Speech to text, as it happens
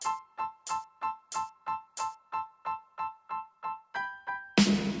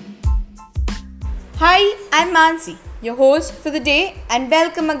Hi, I'm Mansi, your host for the day, and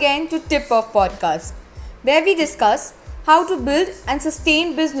welcome again to Tip Off Podcast, where we discuss how to build and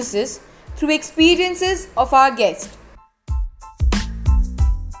sustain businesses through experiences of our guests.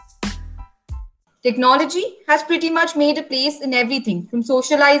 Technology has pretty much made a place in everything from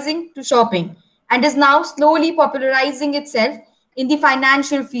socializing to shopping and is now slowly popularizing itself in the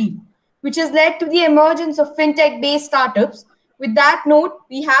financial field, which has led to the emergence of fintech based startups. With that note,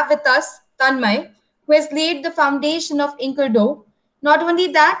 we have with us Tanmay, who has laid the foundation of Inkerdo. Not only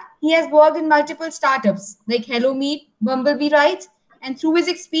that, he has worked in multiple startups like Hello Meet, Bumblebee Rides, and through his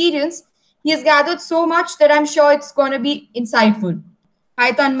experience, he has gathered so much that I'm sure it's going to be insightful.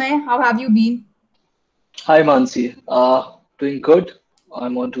 Hi Tanmay, how have you been? Hi Mansi, doing good.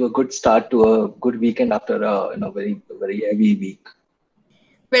 I'm on to a good start to a good weekend after a very heavy week.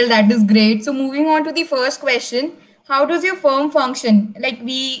 Well, that is great. So, moving on to the first question, how does your firm function? Like,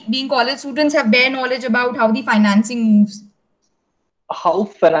 we, being college students, have bare knowledge about how the financing moves. How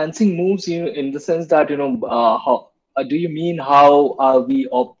financing moves you in the sense that how do you mean how are we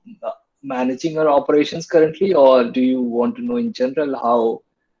managing our operations currently, or do you want to know in general how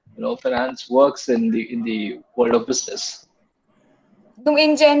finance works in the world of business? So,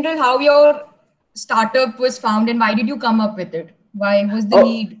 in general, how your startup was found and why did you come up with it? Why was the Oh,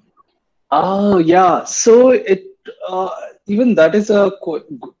 need? Oh, yeah. So uh, even that is a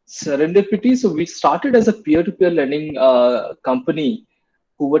serendipity. So we started as a peer-to-peer lending company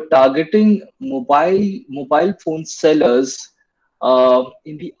who were targeting mobile phone sellers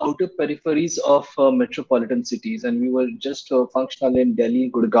in the outer peripheries of metropolitan cities, and we were just functional in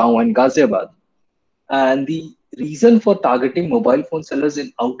Delhi, Gurgaon, and Ghaziabad. And the reason for targeting mobile phone sellers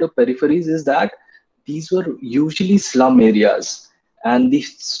in outer peripheries is that these were usually slum areas. And the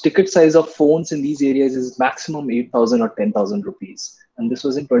ticket size of phones in these areas is maximum 8,000 or 10,000 rupees. And this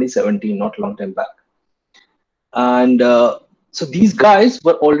was in 2017, not a long time back. And so these guys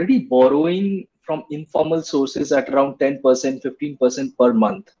were already borrowing from informal sources at around 10%, 15% per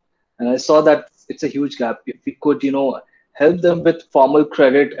month. And I saw that it's a huge gap. If we could, help them with formal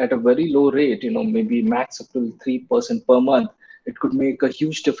credit at a very low rate, maybe max up to 3% per month, it could make a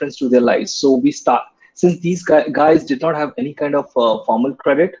huge difference to their lives. So since these guys did not have any kind of formal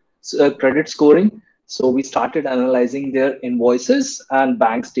credit scoring, so we started analyzing their invoices and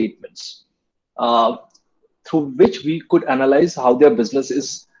bank statements. Uh, through which we could analyze how their business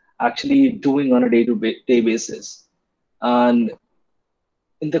is actually doing on a day-to-day basis. And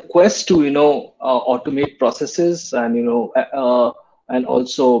in the quest to automate processes and and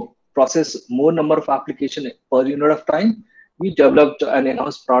also process more number of application per unit of time, we developed an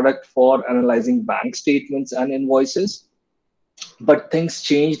in-house product for analyzing bank statements and invoices. But things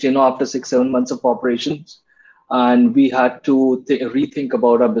changed after 6 7 months of operations, and we had to rethink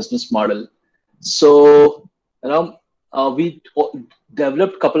about our business model. So you know we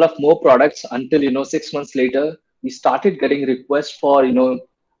developed a couple of more products until 6 months later we started getting requests for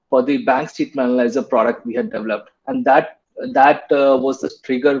for the bank statement analyzer product we had developed, and that was the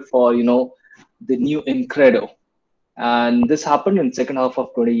trigger for the new Incredo. And this happened in second half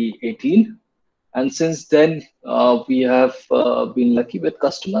of 2018. And since then we have been lucky with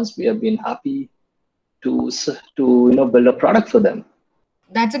customers. We have been happy to build a product for them.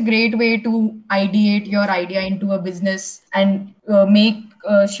 That's a great way to ideate your idea into a business and make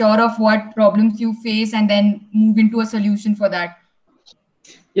sure of what problems you face and then move into a solution for that.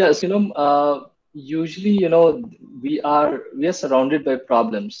 Yes, usually, we are surrounded by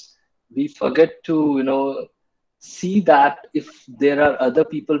problems. We forget to, see that if there are other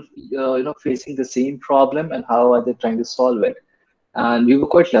people, facing the same problem and how are they trying to solve it. And we were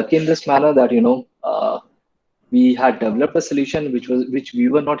quite lucky in this manner that, we had developed a solution which we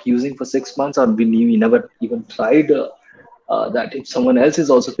were not using for 6 months, or we never even tried that if someone else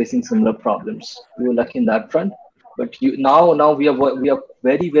is also facing similar problems. We were lucky in that front. But now we are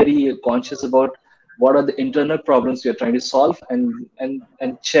very conscious about what are the internal problems we are trying to solve, and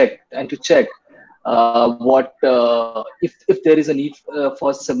to check what if there is a need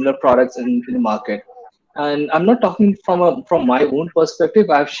for similar products in the market. And I'm not talking from my own perspective.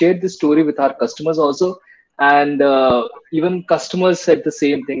 I've shared this story with our customers also, and even customers said the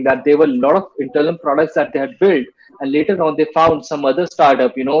same thing, that there were a lot of internal products that they had built, and later on they found some other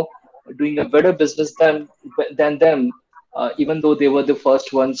startup doing a better business than them, even though they were the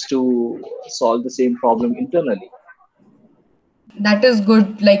first ones to solve the same problem internally. That is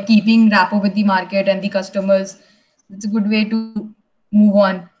good, like keeping rapport with the market and the customers. It's a good way to move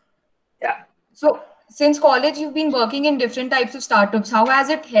on. Yeah. So, since college, you've been working in different types of startups. How has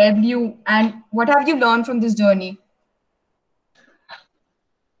it helped you, and what have you learned from this journey?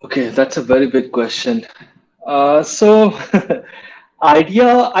 Okay, that's a very big question. So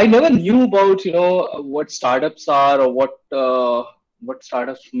idea, I never knew about, what startups are, or what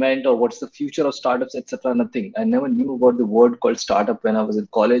startups meant, or what's the future of startups, etc. Nothing. I never knew about the word called startup when I was in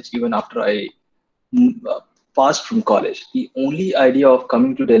college, even after I passed from college. The only idea of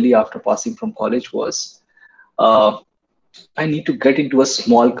coming to Delhi after passing from college was uh, I need to get into a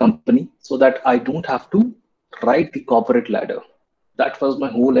small company so that I don't have to ride the corporate ladder. That was my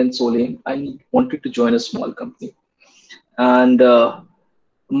whole and soul aim. Wanted to join a small company. And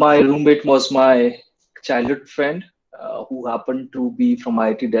my roommate was my childhood friend who happened to be from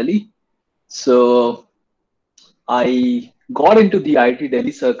IIT Delhi. So I got into the IIT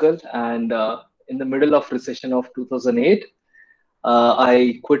Delhi circle, and in the middle of recession of 2008,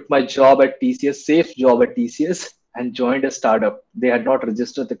 I quit my job at TCS, safe job at TCS, and joined a startup. They had not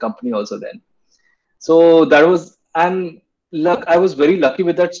registered the company also then. So that was, and luck. I was very lucky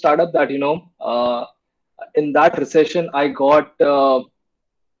with that startup that in that recession I got 100%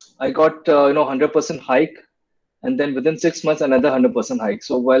 hike, and then within 6 months another 100% hike.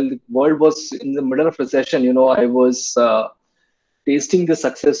 So while the world was in the middle of recession, I was tasting the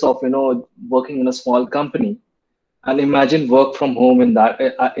success of working in a small company. And imagine work from home in that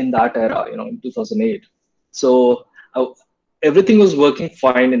era, in 2008. So uh, everything was working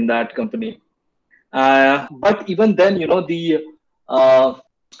fine in that company. But even then, uh,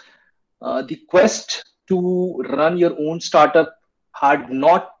 the quest to run your own startup had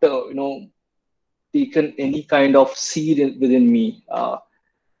not, taken any kind of seed within me.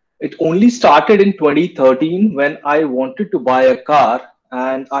 It only started in 2013 when I wanted to buy a car,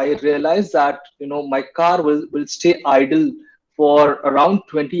 and I realized that my car will stay idle for around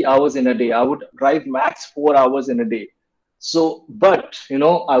 20 hours in a day. I would drive max 4 hours in a day. So, but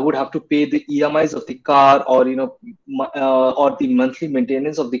I would have to pay the EMIs of the car, or or the monthly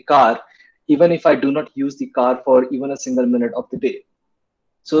maintenance of the car, even if I do not use the car for even a single minute of the day.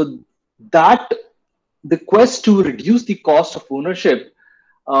 So that the quest to reduce the cost of ownership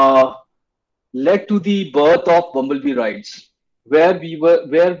uh, led to the birth of Bumblebee Rides, where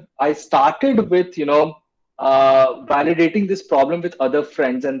I started with validating this problem with other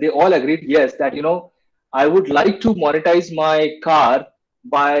friends, and they all agreed yes that I would like to monetize my car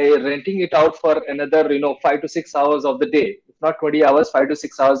by renting it out for another 5 to 6 hours of the day, if not 20 hours, 5 to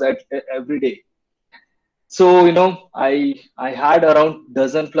 6 hours every day. So I had around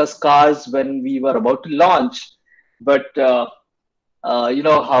dozen plus cars when we were about to launch, but you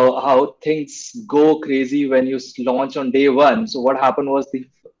know how things go crazy when you launch on day one. So what happened was the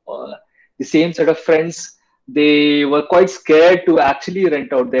same set of friends, they were quite scared to actually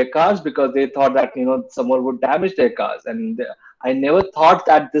rent out their cars because they thought that someone would damage their cars, and I never thought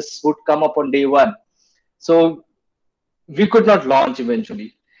that this would come up on day one. So we could not launch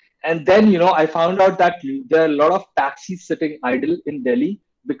eventually. And then, I found out that there are a lot of taxis sitting idle in Delhi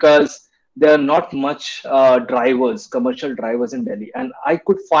because there are not much drivers, commercial drivers in Delhi. And I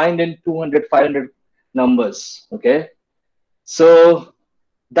could find in 200, 500 numbers. Okay. So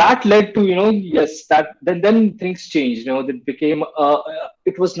that led to, yes, that then things changed. It became,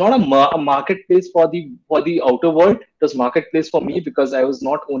 it was not a marketplace for the outer world. It was marketplace for me because I was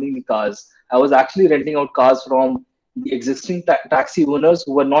not owning the cars. I was actually renting out cars from the existing taxi owners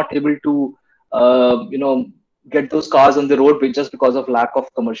who were not able to, get those cars on the road just because of lack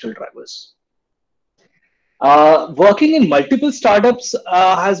of commercial drivers. Working in multiple startups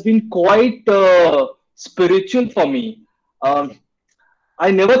has been quite spiritual for me. Um,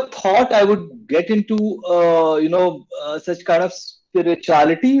 I never thought I would get into such kind of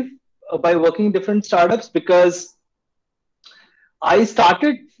spirituality by working in different startups, because I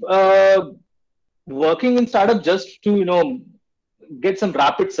started working in startup just to get some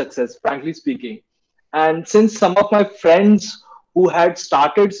rapid success, frankly speaking. And since some of my friends who had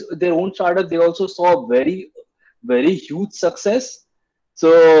started their own startup, they also saw very huge success.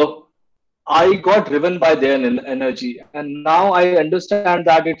 So I got driven by their energy, and now I understand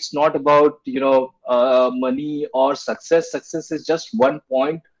that it's not about money or success. Success is just one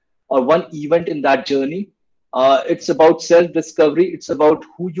point or one event in that journey. It's about self-discovery. It's about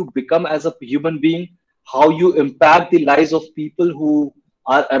who you become as a human being, how you impact the lives of people who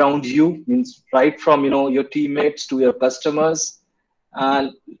are around you. Means right from your teammates to your customers,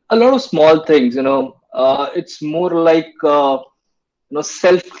 and a lot of small things. It's more like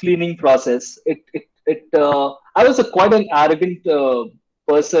self cleaning process. I was a quite an arrogant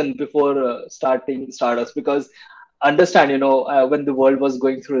person before starting startups, because understand when the world was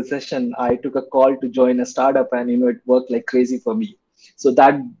going through recession, I took a call to join a startup, and it worked like crazy for me. So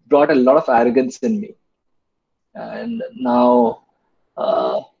that brought a lot of arrogance in me. And now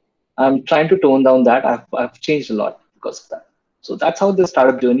I'm trying to tone down that. I've changed a lot because of that. So that's how the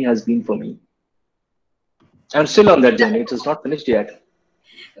startup journey has been for me. I'm still on that That, journey. It is not finished yet.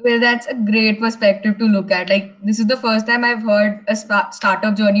 well, that's a great perspective to look at. Like, this is the first time I've heard a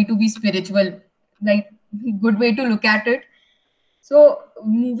startup journey to be spiritual. Like, good way to look at it. So,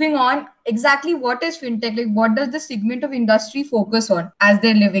 moving on, exactly what is fintech? Like, what does the segment of industry focus on as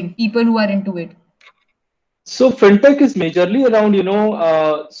they're living, people who are into it? So fintech is majorly around,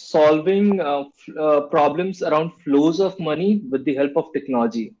 solving problems around flows of money with the help of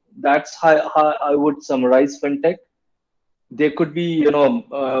technology. That's how I would summarize fintech. There could be,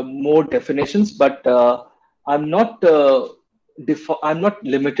 more definitions, but I'm not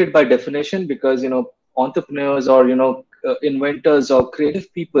limited by definition, because entrepreneurs or inventors or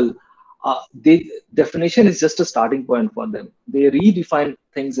creative people, they definition is just a starting point for them. They redefine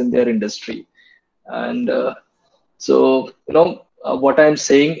things in their industry. And so, what I'm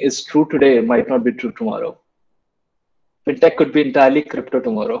saying is true today might not be true tomorrow. Fintech could be entirely crypto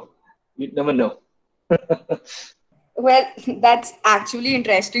tomorrow. You never know. Well, that's actually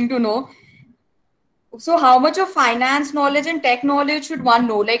interesting to know. So, how much of finance knowledge and tech knowledge should one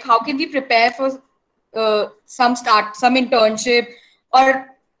know? Like, how can we prepare for some internship, or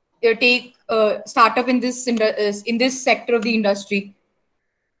take startup in in this sector of the industry?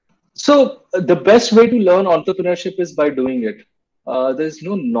 So the best way to learn entrepreneurship is by doing it. There's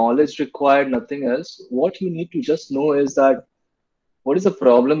no knowledge required, nothing else. What you need to just know is that what is the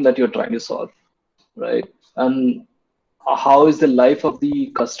problem that you're trying to solve, right? And how is the life of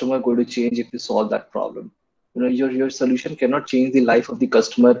the customer going to change if you solve that problem? Your solution cannot change the life of the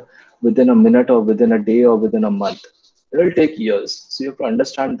customer within a minute or within a day or within a month. It will take years. So you have to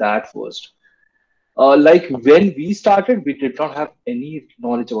understand that first. Like when we started, we did not have any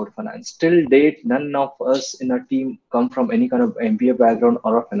knowledge about finance. Till date, none of us in our team come from any kind of MBA background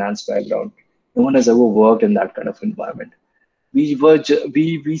or a finance background. No one has ever worked in that kind of environment.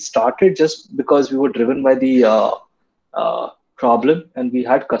 We started just because we were driven by the problem, and we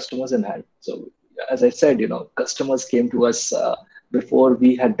had customers in hand. So as I said, customers came to us before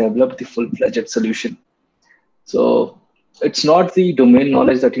we had developed the full-fledged solution. So it's not the domain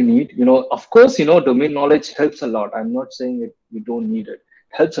knowledge that you need. Of course, domain knowledge helps a lot. I'm not saying you don't need it.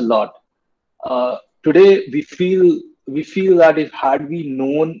 Helps a lot. Today we feel that if had we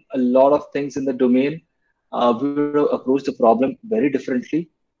known a lot of things in the domain, we would have approached the problem very differently.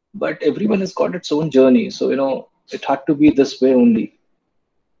 But everyone has got its own journey, so it had to be this way only.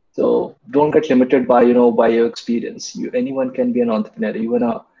 So don't get limited by your experience. Anyone can be an entrepreneur. Even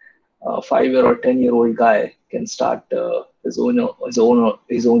a 5 year or 10-year-old guy can start his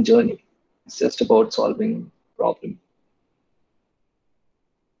own journey. It's just about solving problem.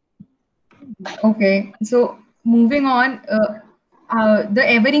 Okay, so moving on, the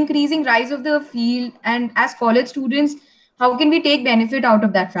ever increasing rise of the field, and as college students, how can we take benefit out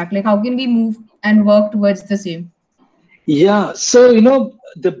of that fact? Like, how can we move and work towards the same? Yeah. So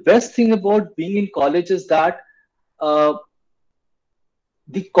the best thing about being in college is that uh,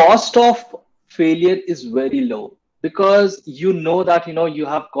 the cost of failure is very low, because that you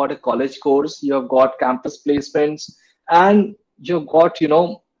have got a college course, you have got campus placements, and you've got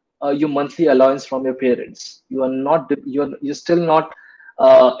your monthly allowance from your parents. You're still not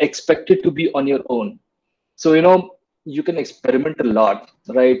expected to be on your own. So you can experiment a lot,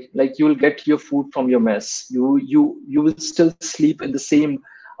 right? Like you will get your food from your mess. You will still sleep in the same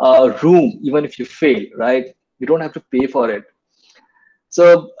room even if you fail, right? You don't have to pay for it.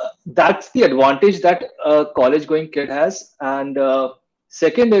 So that's the advantage that a college going kid has. And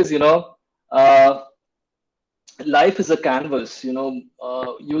second is, uh, life is a canvas.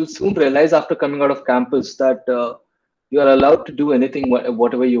 You'll soon realize after coming out of campus that you are allowed to do anything,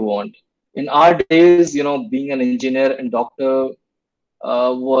 whatever you want. In our days, being an engineer and doctor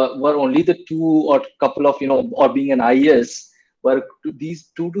were only the two or couple of, or being an IAS were these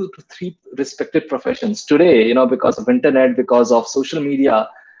two to three respected professions. Today, because of internet, because of social media,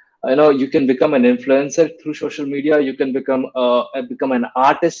 you can become an influencer through social media. You can become an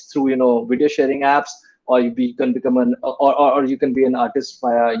artist through video sharing apps, or you can become or you can be an artist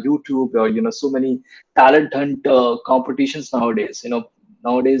via YouTube, or so many talent hunt competitions nowadays.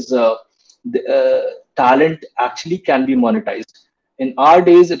 Nowadays the talent actually can be monetized. In our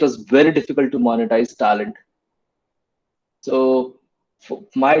days, it was very difficult to monetize talent. So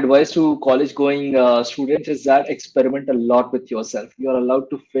my advice to college going students is that experiment a lot with yourself. You are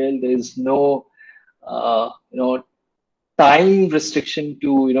allowed to fail. There is no time restriction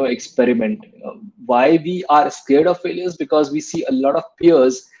to experiment. Why we are scared of failures? Because we see a lot of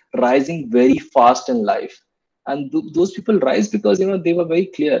peers rising very fast in life. and those people rise because they were very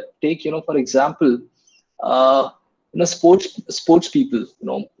clear. Take, for example, uh, sports people,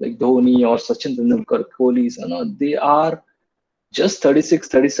 like Dhoni or Sachin Tendulkar, Kohli's, they are just 36,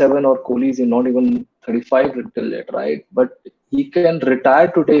 37, or Kohli is not even 35 till yet, right? But he can retire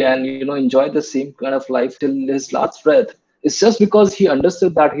today and enjoy the same kind of life till his last breath. It's just because he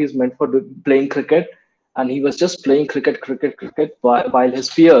understood that he's meant for playing cricket, and he was just playing cricket, while his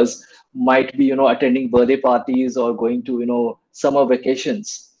peers might be attending birthday parties or going to summer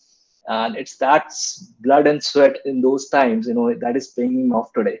vacations. And it's that blood and sweat in those times that is paying him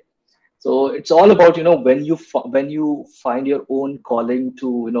off today. So it's all about when you find your own calling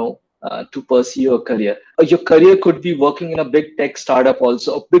to to pursue your career. Your career could be working in a big tech startup,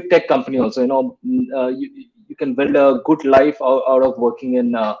 also a big tech company, also you can build a good life out of working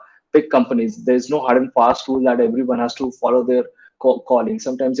in big companies. There's no hard and fast rule that everyone has to follow their calling.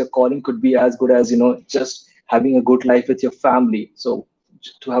 Sometimes your calling could be as good as just having a good life with your family. So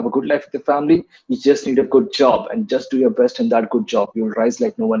to have a good life with your family, you just need a good job, and just do your best in that good job. You'll rise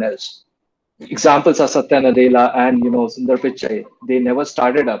like no one else. Examples are Satya Nadella and Sundar Pichai. They never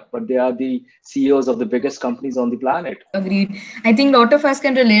started up, but they are the CEOs of the biggest companies on the planet. Agreed. I think a lot of us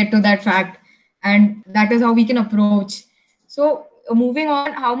can relate to that fact, and that is how we can approach. So, moving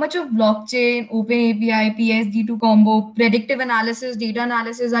on, how much of blockchain, OpenAPI, PSD2 combo, predictive analysis, data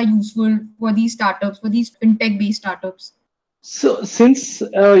analysis are useful for these startups, for these fintech based startups? So since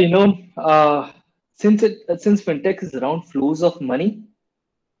since fintech is around flows of money,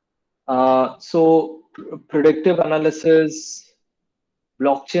 so predictive analysis,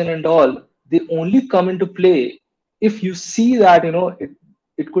 blockchain, and all, they only come into play if you see that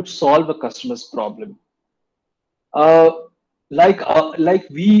it could solve a customer's problem. uh, like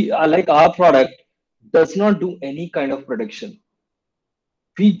our product does not do any kind of prediction.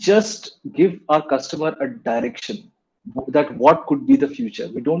 We just give our customer a direction that what could be the future.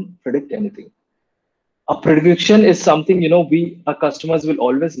 We don't predict anything. A prediction is something we our customers will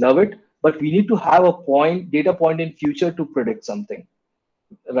always love it, but we need to have a data point in future to predict something,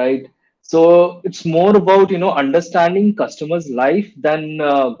 right? So it's more about understanding customers life than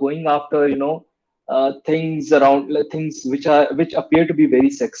going after things around, like, things which appear to be very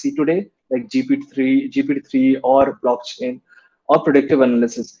sexy today, like GPT-3 or blockchain or predictive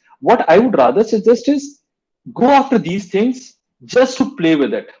analysis. What I would rather suggest is go after these things just to play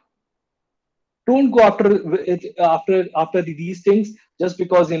with it. Don't go after it after these things just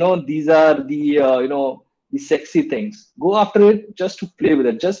because these are the sexy things. Go after it just to play with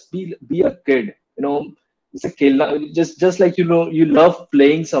it. Just be a kid. It's a kid. Just like you love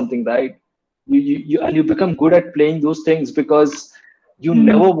playing something, right? You become good at playing those things because you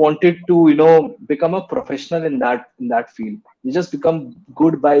never wanted to become a professional in that field. You just become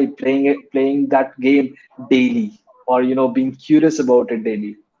good by playing that game daily, or being curious about it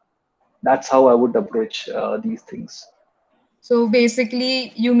daily. That's how I would approach these things. So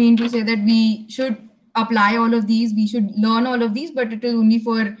basically, you mean to say that we should apply all of these, we should learn all of these, but it is only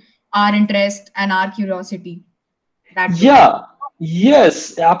for our interest and our curiosity. That way. Yeah,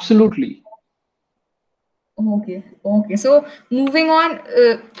 yes, absolutely. Okay, okay. So moving on,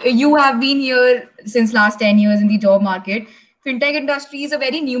 you have been here since last 10 years in the job market. Fintech industry is a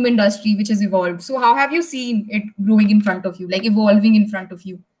very new industry which has evolved. So how have you seen it growing in front of you, like evolving in front of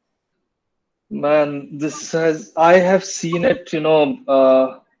you? Man, I have seen it,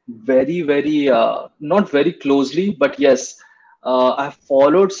 very, very, not very closely, but yes, I've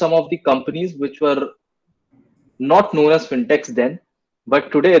followed some of the companies which were not known as fintechs then,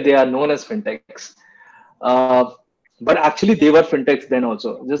 but today they are known as fintechs. Uh, but actually, they were fintechs then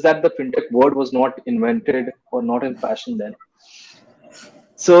also, just that the fintech word was not invented or not in fashion then.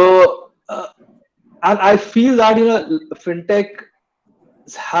 So, and I feel that fintech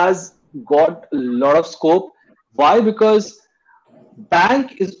has got a lot of scope. Why? Because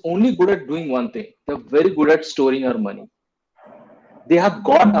bank is only good at doing one thing. They're very good at storing our money. They have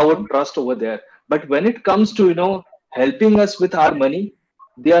got our trust over there. But when it comes to helping us with our money,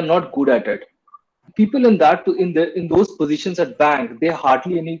 they are not good at it. People in those positions at bank, they are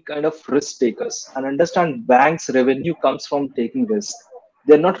hardly any kind of risk takers. And understand, banks revenue comes from taking risk.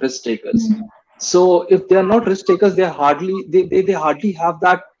 They're not risk takers. So if they are not risk takers, they hardly have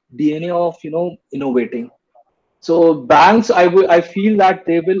that DNA of innovating. So banks, I feel that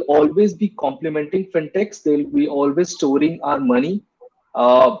they will always be complementing fintechs. They'll be always storing our money,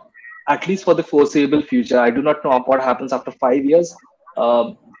 uh, at least for the foreseeable future. I do not know what happens after 5 years,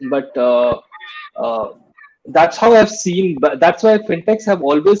 but uh, that's how I've seen. But that's why fintechs have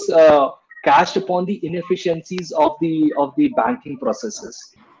always cashed upon the inefficiencies of the banking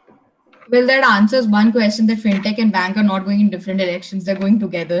processes. Well, that answers one question that fintech and bank are not going in different directions, they're going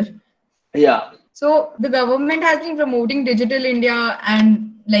together. Yeah. So the government has been promoting digital India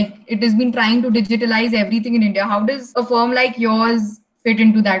and like it has been trying to digitalize everything in India. How does a firm like yours fit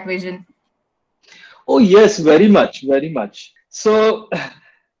into that vision? Oh, yes, very much, very much. So,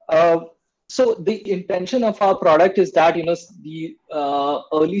 uh, so the intention of our product is that the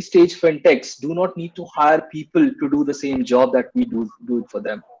early stage fintechs do not need to hire people to do the same job that we do it for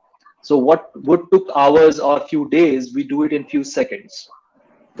them. So what would took hours or a few days, we do it in few seconds,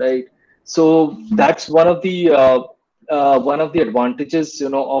 right? So that's one of the advantages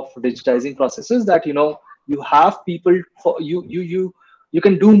of digitizing processes, that you have people for you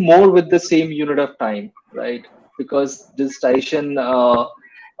can do more with the same unit of time, right? Because digitization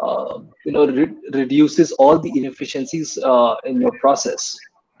reduces all the inefficiencies in your process.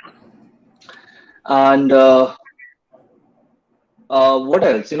 And what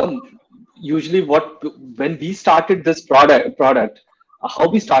else? Usually what when we started this product, how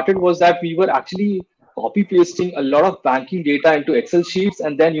we started was that we were actually copy pasting a lot of banking data into Excel sheets,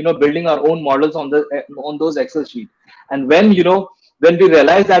 and then building our own models on those Excel sheets. And when we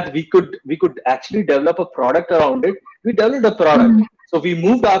realized that we could actually develop a product around it, we developed a product. So we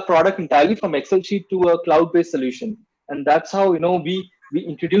moved our product entirely from Excel sheet to a cloud-based solution, and that's how we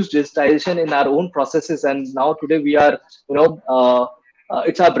introduced digitization in our own processes, and now today we are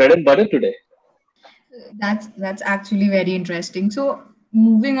it's our bread and butter today. That's actually very interesting. So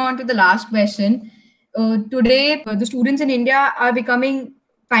moving on to the last question, today the students in India are becoming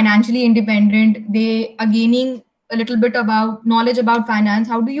financially independent. They are gaining a little bit about knowledge about finance.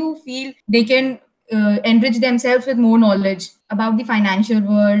 How do you feel they can enrich themselves with more knowledge about the financial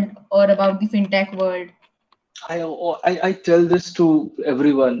world or about the fintech world? I tell this to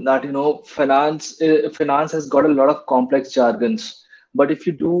everyone that finance has got a lot of complex jargons. But if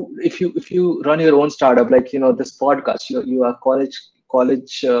you run your own startup, like this podcast, you are college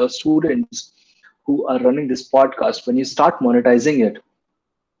students who are running this podcast. When you start monetizing it,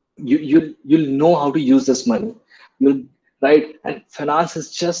 you'll know how to use this money. You'll right. And finance is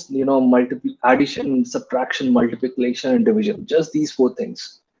just multiple addition, subtraction, multiplication, and division. Just these four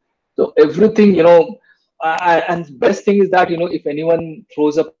things. So everything, and best thing is that if anyone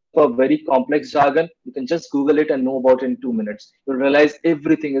throws up a very complex jargon, you can just Google it and know about it in 2 minutes. You'll realize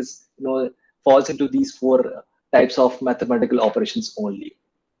everything is falls into these four types of mathematical operations only.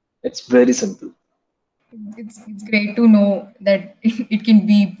 It's very simple. It's great to know that it can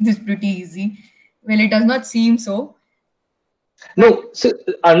be this pretty easy. Well, it does not seem so. No, so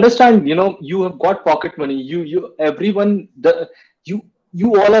understand, you have got pocket money. You everyone the you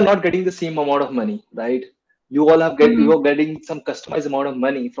you all are not getting the same amount of money, right? You are getting some customized amount of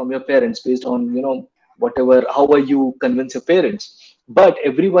money from your parents based on whatever however you convince your parents. But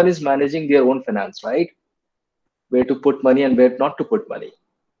everyone is managing their own finance, right? Where to put money and where not to put money.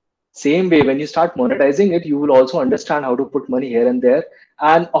 Same way, when you start monetizing it, you will also understand how to put money here and there.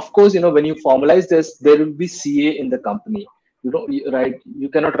 And of course, when you formalize this, there will be CA in the company. Right? You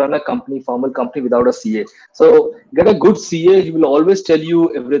cannot run a formal company without a CA. So get a good CA. He will always tell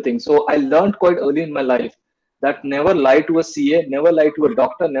you everything. So I learned quite early in my life that never lie to a CA, never lie to a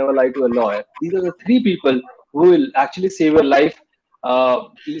doctor, never lie to a lawyer. These are the three people who will actually save your life.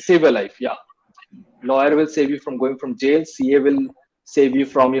 Save your life. Yeah. Lawyer will save you from going from jail. CA will save you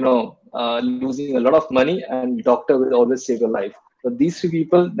from losing a lot of money, and doctor will always save your life. So these three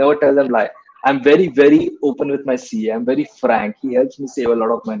people, never tell them lie. I'm very, very open with my CA. I'm very frank. He helps me save a lot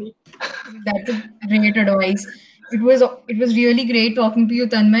of money. That's a great advice. It was really great talking to you,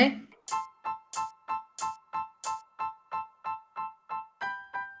 Tanmay.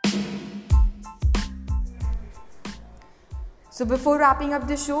 So before wrapping up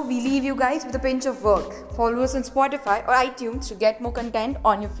this show, we leave you guys with a pinch of work. Follow us on Spotify or iTunes to get more content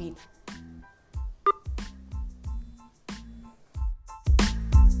on your feed.